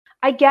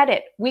I get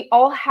it. We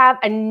all have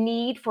a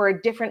need for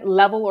a different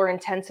level or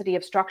intensity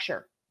of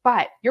structure,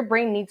 but your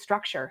brain needs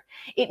structure.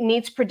 It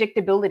needs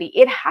predictability.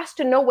 It has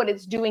to know what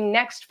it's doing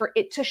next for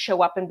it to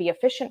show up and be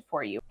efficient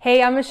for you.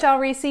 Hey, I'm Michelle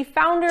Reese,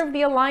 founder of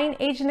the Align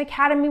Agent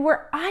Academy,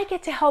 where I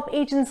get to help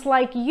agents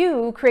like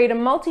you create a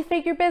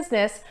multi-figure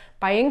business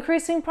by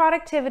increasing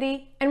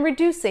productivity and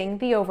reducing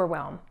the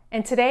overwhelm.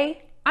 And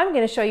today, I'm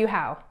going to show you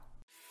how.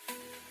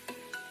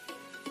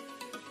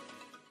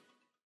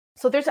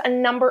 So there's a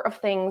number of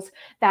things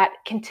that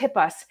can tip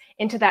us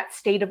into that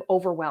state of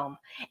overwhelm.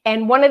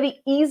 And one of the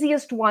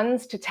easiest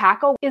ones to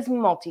tackle is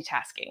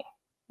multitasking,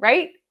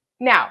 right?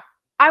 Now,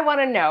 I want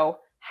to know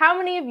how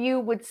many of you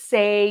would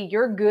say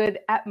you're good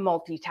at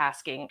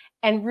multitasking?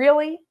 And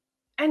really,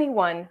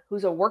 anyone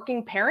who's a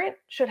working parent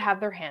should have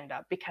their hand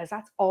up because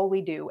that's all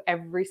we do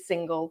every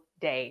single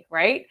day,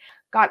 right?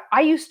 God,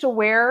 I used to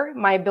wear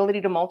my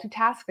ability to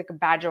multitask like a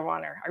badge of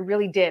honor. I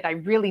really did. I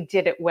really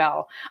did it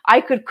well.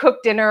 I could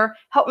cook dinner,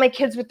 help my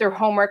kids with their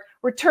homework,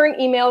 return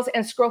emails,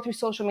 and scroll through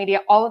social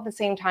media all at the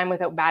same time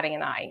without batting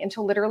an eye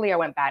until literally I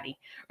went batty,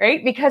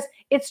 right? Because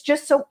it's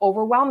just so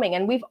overwhelming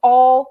and we've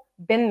all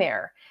been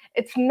there.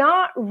 It's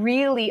not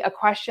really a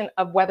question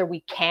of whether we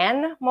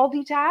can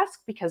multitask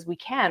because we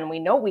can, we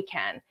know we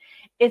can.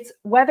 It's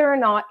whether or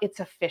not it's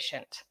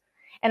efficient.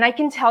 And I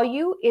can tell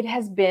you, it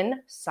has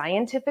been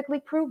scientifically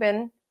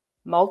proven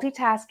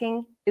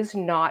multitasking is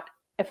not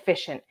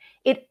efficient.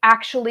 It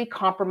actually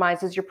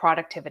compromises your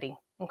productivity,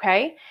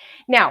 okay?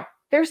 Now,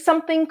 there's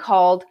something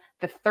called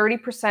the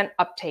 30%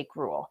 uptake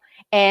rule.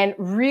 And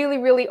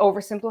really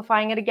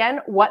oversimplifying it again,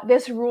 what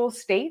this rule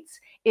states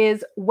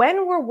is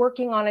when we're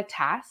working on a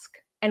task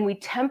and we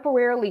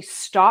temporarily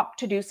stop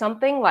to do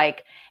something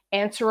like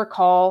answer a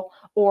call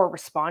or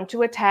respond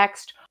to a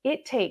text,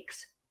 it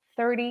takes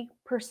 30%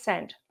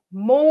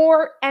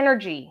 more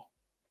energy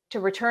to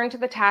return to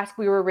the task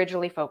we were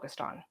originally focused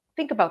on.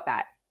 Think about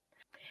that.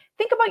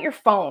 Think about your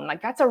phone.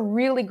 Like that's a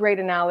really great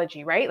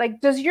analogy, right?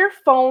 Like, does your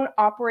phone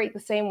operate the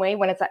same way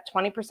when it's at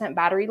 20%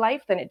 battery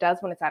life than it does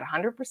when it's at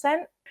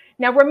 100%?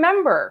 Now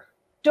remember,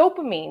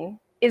 dopamine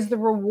is the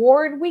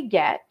reward we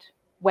get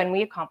when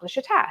we accomplish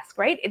a task,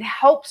 right? It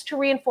helps to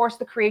reinforce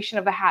the creation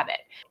of a habit.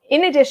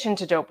 In addition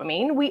to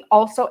dopamine, we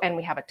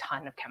have a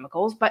ton of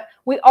chemicals, but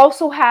we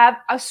also have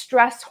a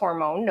stress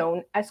hormone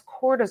known as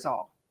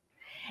cortisol.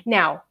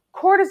 Now,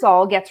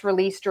 cortisol gets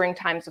released during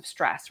times of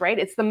stress, right?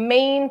 It's the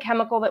main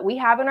chemical that we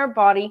have in our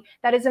body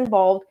that is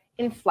involved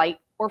in flight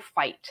or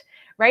fight,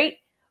 right?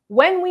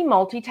 When we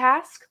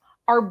multitask,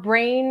 our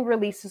brain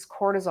releases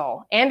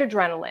cortisol and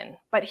adrenaline,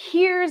 but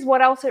here's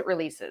what else it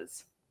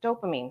releases: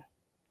 dopamine,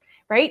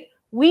 right?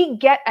 We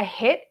get a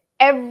hit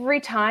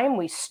every time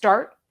we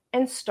start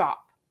and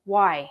stop.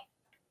 Why?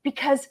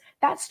 Because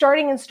that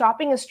starting and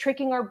stopping is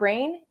tricking our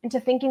brain into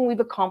thinking we've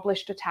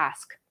accomplished a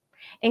task.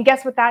 And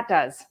guess what that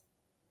does?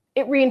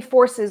 It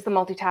reinforces the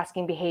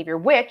multitasking behavior,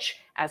 which,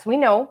 as we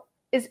know,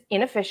 is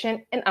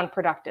inefficient and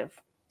unproductive.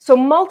 So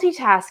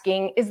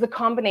multitasking is the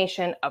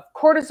combination of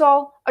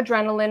cortisol,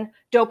 adrenaline,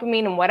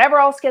 dopamine, and whatever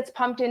else gets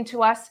pumped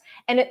into us,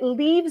 and it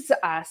leaves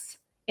us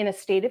in a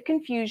state of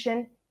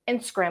confusion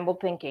and scrambled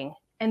thinking.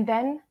 And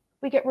then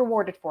we get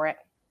rewarded for it,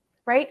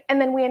 right?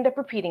 And then we end up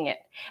repeating it.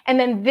 And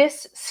then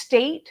this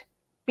state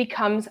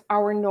becomes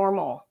our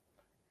normal.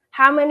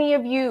 How many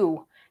of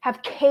you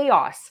have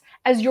chaos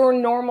as your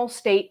normal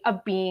state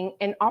of being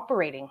and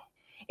operating?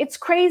 It's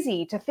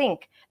crazy to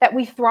think that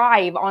we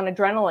thrive on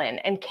adrenaline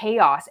and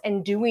chaos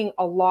and doing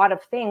a lot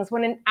of things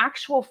when in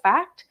actual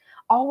fact,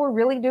 all we're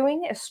really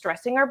doing is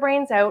stressing our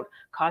brains out,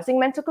 causing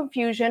mental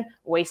confusion,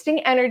 wasting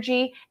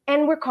energy,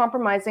 and we're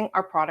compromising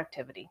our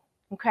productivity,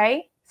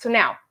 okay? So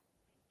now,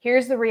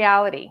 here's the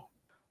reality.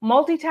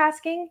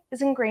 Multitasking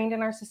is ingrained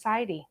in our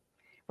society,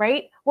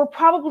 right? We're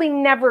probably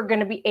never going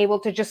to be able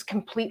to just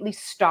completely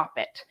stop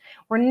it.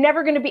 We're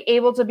never going to be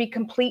able to be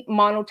complete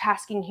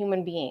monotasking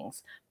human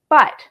beings.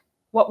 But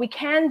what we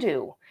can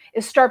do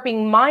is start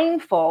being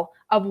mindful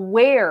of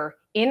where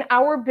in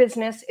our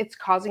business it's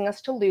causing us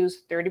to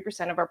lose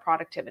 30% of our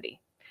productivity,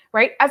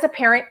 right? As a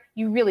parent,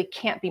 you really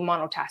can't be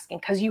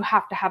monotasking because you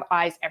have to have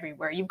eyes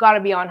everywhere. You've got to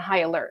be on high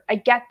alert. I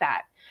get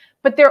that.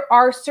 But there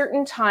are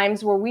certain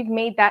times where we've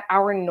made that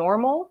our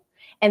normal,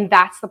 and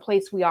that's the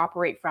place we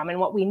operate from. And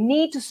what we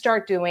need to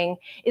start doing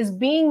is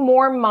being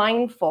more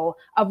mindful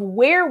of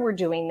where we're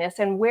doing this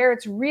and where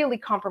it's really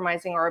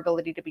compromising our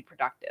ability to be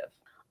productive.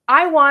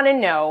 I want to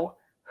know,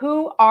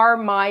 who are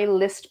my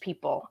list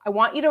people? I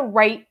want you to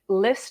write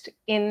list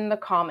in the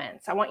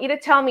comments. I want you to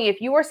tell me if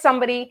you are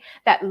somebody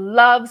that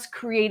loves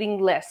creating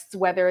lists,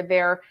 whether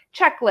they're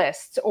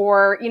checklists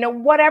or,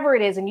 whatever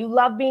it is, and you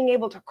love being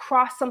able to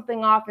cross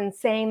something off and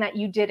saying that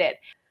you did it.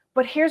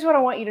 But here's what I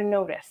want you to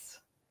notice.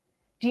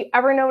 Do you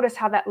ever notice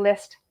how that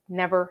list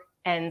never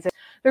ends?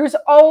 There's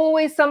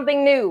always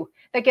something new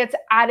that gets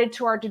added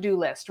to our to-do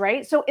list,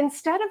 right? So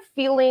instead of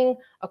feeling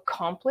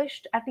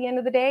accomplished at the end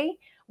of the day,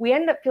 we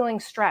end up feeling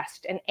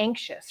stressed and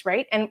anxious,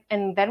 right? And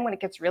then when it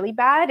gets really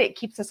bad, it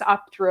keeps us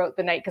up throughout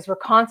the night because we're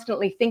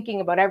constantly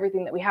thinking about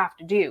everything that we have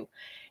to do.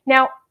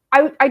 Now,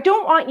 I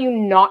don't want you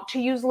not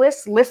to use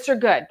lists. Lists are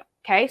good.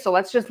 Okay, so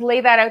let's just lay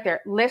that out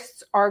there.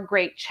 Lists are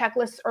great.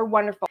 Checklists are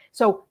wonderful.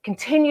 So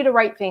continue to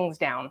write things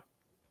down.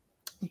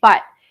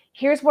 But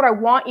here's what I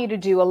want you to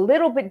do a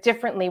little bit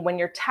differently when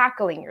you're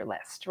tackling your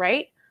list,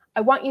 right?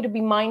 I want you to be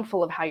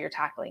mindful of how you're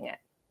tackling it.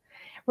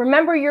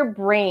 Remember, your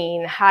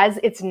brain has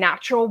its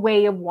natural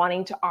way of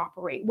wanting to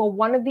operate. Well,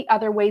 one of the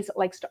other ways it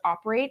likes to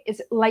operate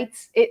is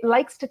it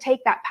likes to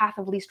take that path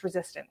of least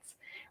resistance,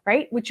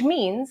 right? Which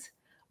means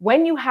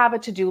when you have a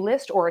to-do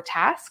list or a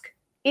task,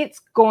 it's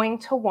going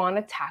to want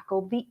to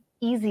tackle the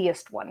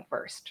easiest one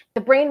first.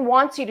 The brain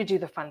wants you to do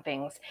the fun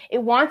things. It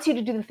wants you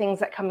to do the things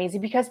that come easy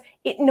because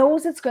it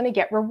knows it's going to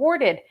get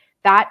rewarded.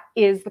 That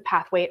is the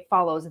pathway it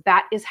follows.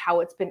 That is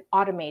how it's been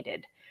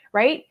automated,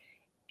 right?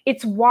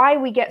 It's why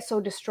we get so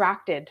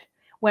distracted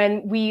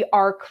when we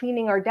are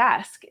cleaning our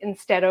desk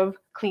instead of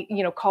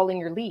calling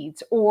your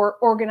leads, or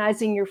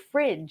organizing your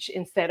fridge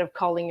instead of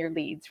calling your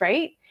leads,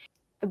 right?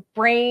 The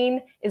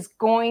brain is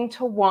going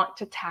to want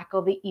to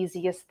tackle the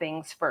easiest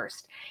things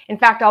first. In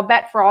fact, I'll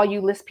bet for all you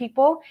list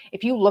people,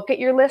 if you look at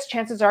your list,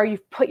 chances are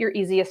you've put your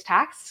easiest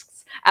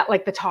tasks at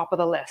like the top of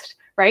the list,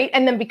 right?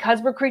 And then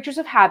because we're creatures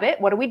of habit,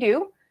 what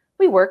do?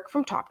 We work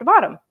from top to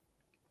bottom.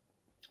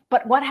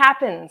 But what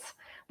happens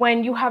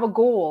when you have a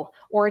goal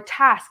or a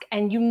task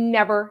and you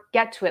never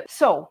get to it?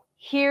 So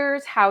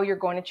here's how you're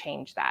going to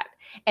change that.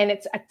 And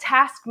it's a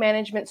task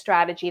management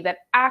strategy that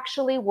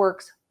actually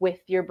works with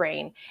your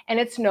brain. And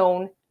it's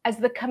known as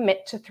the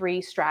Commit to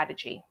 3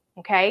 strategy.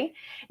 Okay.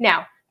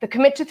 Now, the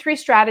Commit to 3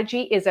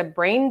 strategy is a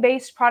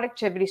brain-based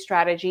productivity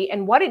strategy.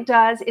 And what it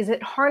does is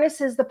it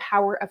harnesses the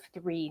power of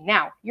 3.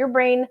 Now, your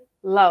brain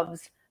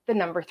loves the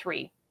number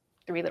 3.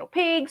 3 little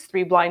pigs,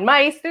 3 blind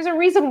mice. There's a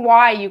reason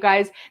why, you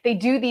guys, they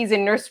do these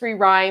in nursery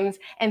rhymes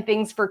and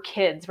things for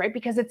kids, right?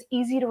 Because it's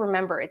easy to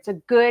remember. It's a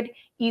good,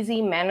 easy,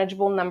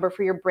 manageable number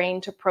for your brain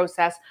to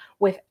process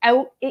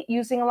without it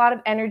using a lot of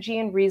energy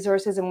and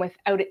resources and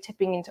without it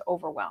tipping into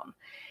overwhelm.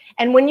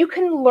 And when you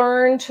can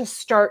learn to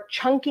start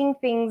chunking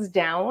things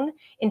down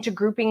into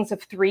groupings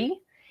of 3,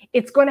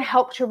 it's going to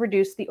help to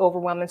reduce the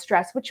overwhelm and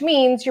stress, which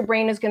means your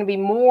brain is going to be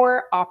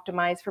more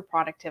optimized for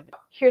productivity.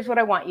 Here's what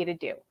I want you to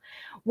do.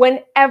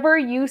 Whenever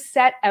you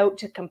set out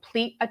to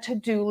complete a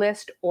to-do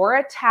list or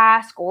a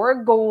task or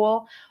a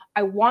goal,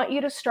 I want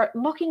you to start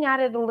looking at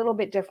it a little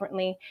bit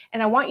differently.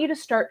 And I want you to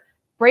start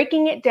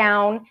breaking it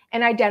down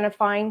and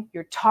identifying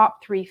your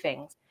top 3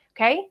 things.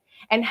 Okay?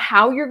 And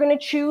how you're going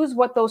to choose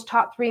what those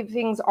top 3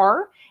 things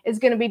are is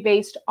going to be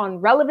based on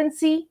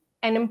relevancy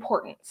and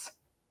importance.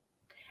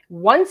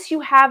 Once you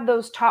have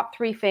those top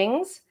 3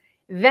 things,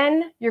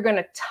 then you're going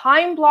to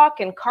time block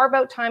and carve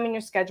out time in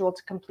your schedule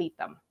to complete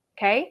them.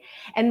 Okay.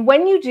 And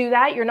when you do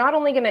that, you're not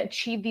only going to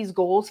achieve these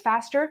goals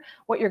faster,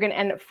 what you're going to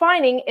end up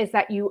finding is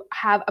that you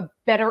have a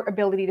better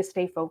ability to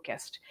stay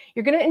focused.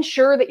 You're going to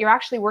ensure that you're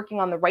actually working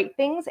on the right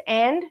things.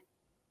 And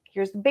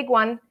here's the big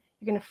one,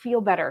 you're going to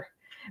feel better.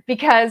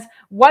 Because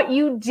what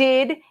you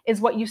did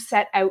is what you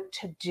set out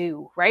to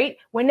do, right?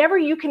 Whenever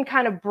you can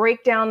kind of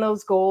break down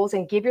those goals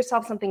and give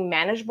yourself something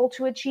manageable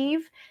to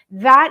achieve,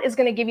 that is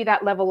going to give you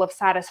that level of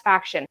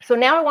satisfaction. So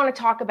now I want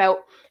to talk about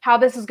how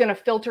this is going to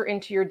filter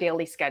into your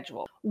daily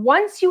schedule.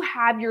 Once you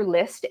have your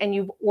list and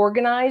you've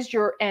organized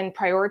and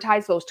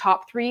prioritized those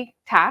top 3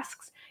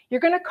 tasks, you're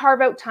going to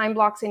carve out time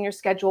blocks in your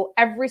schedule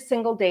every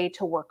single day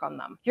to work on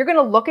them. You're going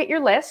to look at your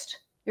list,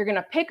 you're going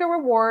to pick a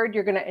reward,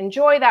 you're going to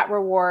enjoy that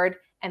reward,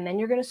 and then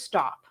you're going to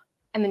stop.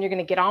 And then you're going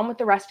to get on with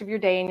the rest of your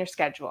day and your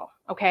schedule,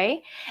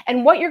 okay?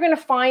 And what you're going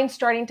to find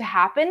starting to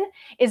happen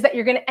is that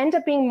you're going to end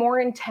up being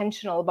more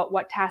intentional about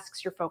what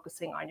tasks you're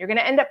focusing on. You're going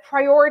to end up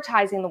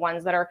prioritizing the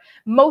ones that are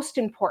most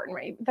important,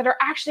 right? That are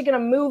actually going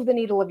to move the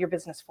needle of your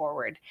business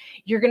forward.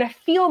 You're going to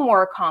feel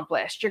more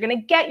accomplished. You're going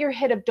to get your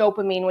hit of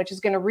dopamine, which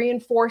is going to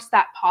reinforce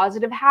that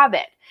positive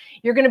habit.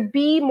 You're going to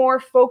be more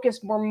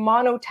focused, more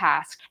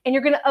monotask, and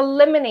you're going to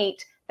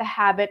eliminate the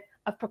habit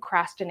of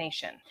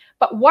procrastination.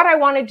 But what I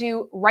want to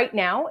do right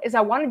now is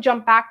I want to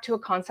jump back to a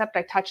concept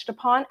I touched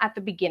upon at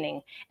the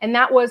beginning, and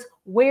that was,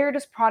 where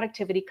does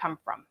productivity come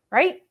from,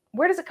 right?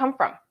 Where does it come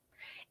from?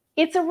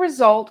 It's a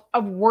result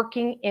of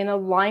working in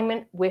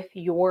alignment with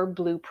your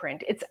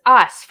blueprint. It's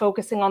us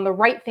focusing on the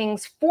right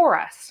things for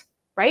us,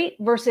 right?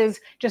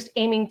 Versus just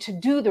aiming to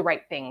do the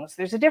right things.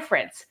 There's a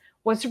difference.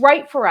 What's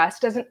right for us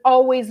doesn't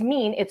always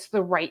mean it's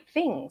the right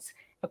things,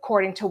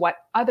 according to what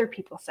other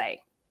people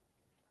say.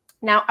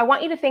 Now, I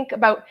want you to think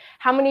about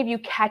how many of you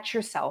catch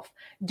yourself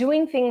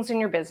doing things in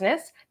your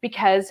business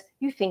because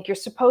you think you're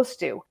supposed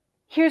to.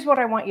 Here's what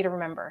I want you to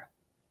remember.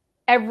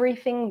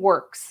 Everything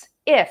works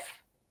if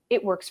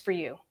it works for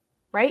you,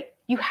 right?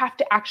 You have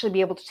to actually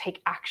be able to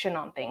take action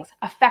on things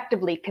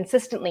effectively,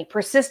 consistently,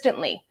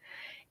 persistently.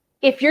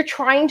 If you're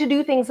trying to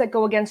do things that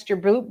go against your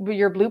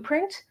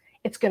blueprint,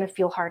 it's going to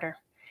feel harder,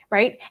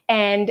 right?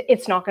 And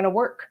it's not going to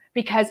work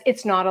because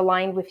it's not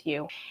aligned with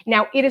you.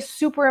 Now, it is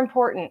super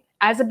important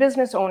as a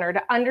business owner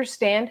to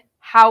understand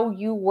how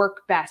you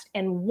work best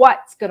and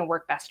what's going to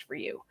work best for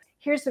you.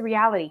 Here's the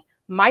reality.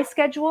 My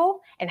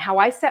schedule and how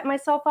I set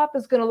myself up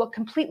is going to look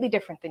completely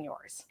different than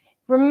yours.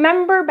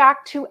 Remember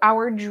back to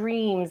our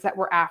dreams that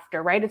we're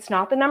after, right? It's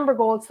not the number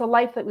goal, it's the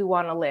life that we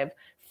want to live.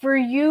 For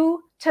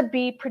you to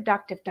be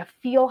productive, to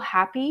feel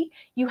happy,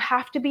 you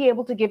have to be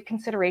able to give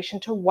consideration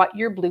to what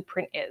your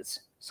blueprint is.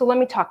 So let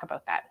me talk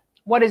about that.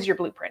 What is your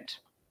blueprint?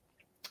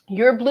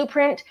 Your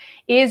blueprint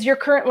is your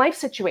current life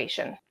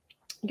situation,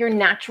 your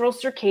natural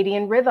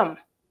circadian rhythm,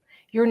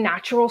 your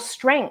natural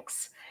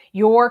strengths,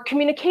 your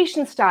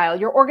communication style,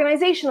 your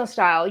organizational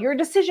style, your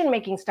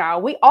decision-making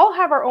style. We all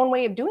have our own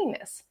way of doing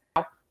this.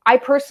 I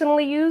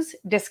personally use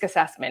DISC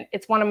assessment.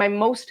 It's one of my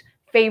most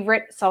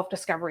favorite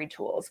self-discovery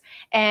tools.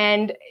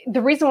 And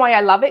the reason why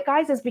I love it,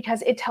 guys, is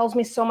because it tells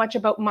me so much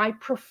about my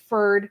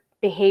preferred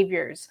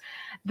behaviors.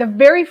 The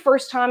very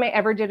first time I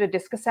ever did a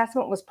DISC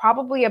assessment was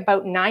probably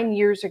about 9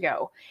 years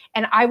ago.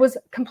 And I was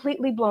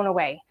completely blown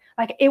away.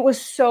 Like, it was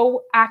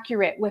so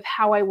accurate with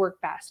how I work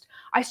best.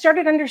 I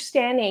started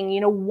understanding,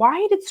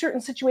 why did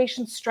certain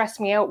situations stress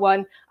me out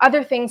when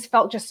other things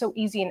felt just so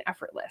easy and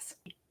effortless?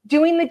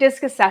 Doing the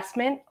DISC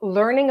assessment,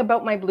 learning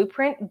about my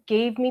blueprint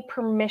gave me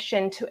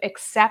permission to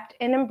accept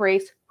and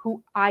embrace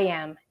who I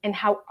am and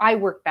how I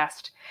work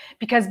best.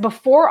 Because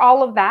before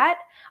all of that,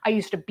 I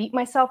used to beat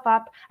myself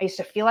up. I used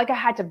to feel like I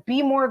had to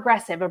be more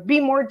aggressive or be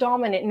more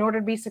dominant in order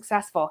to be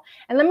successful.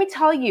 And let me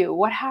tell you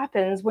what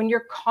happens when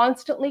you're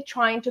constantly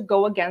trying to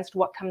go against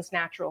what comes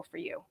natural for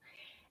you.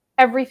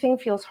 Everything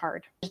feels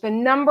hard. The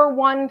number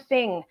one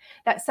thing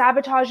that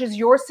sabotages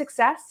your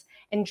success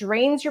and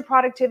drains your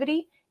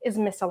productivity is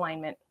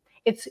misalignment.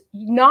 It's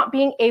not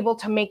being able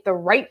to make the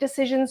right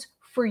decisions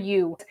for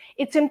you.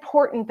 It's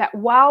important that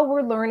while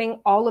we're learning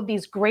all of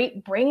these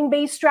great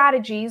brain-based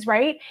strategies,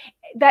 right,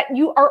 that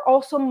you are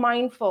also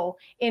mindful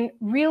in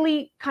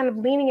really kind of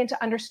leaning into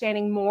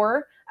understanding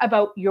more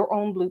about your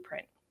own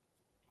blueprint.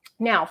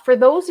 Now, for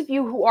those of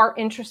you who are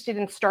interested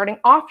in starting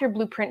off your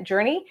blueprint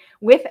journey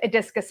with a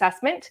DISC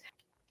assessment,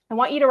 I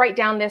want you to write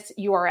down this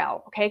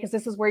URL, okay? Because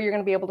this is where you're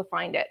going to be able to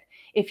find it.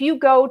 If you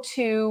go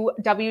to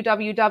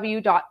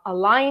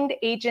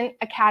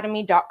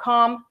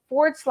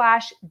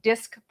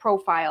www.alignedagentacademy.com/DISC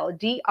profile,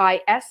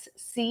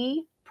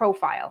 DISC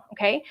profile,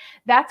 okay?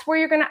 That's where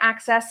you're going to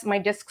access my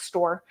DISC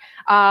store.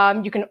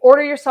 You can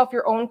order yourself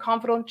your own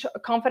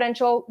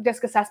confidential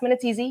DISC assessment.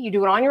 It's easy. You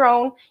do it on your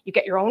own. You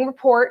get your own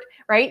report,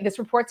 right? This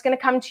report's going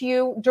to come to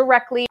you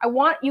directly. I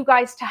want you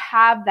guys to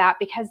have that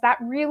because that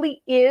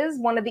really is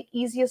one of the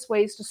easiest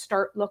ways to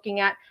start looking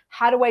at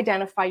how to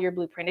identify your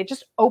blueprint. It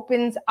just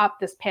opens up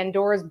this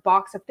Pandora's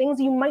box of things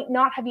you might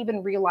not have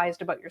even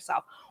realized about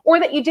yourself, or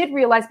that you did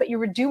realize, but you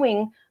were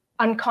doing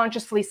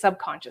unconsciously,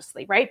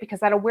 subconsciously, right? Because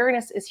that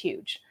awareness is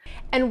huge.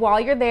 And while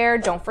you're there,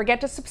 don't forget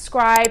to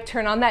subscribe,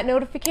 turn on that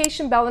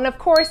notification bell, and of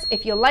course,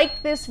 if you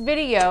like this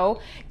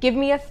video, give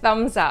me a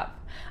thumbs up.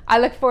 I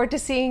look forward to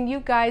seeing you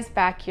guys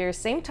back here,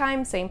 same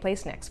time, same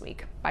place next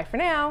week. Bye for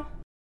now.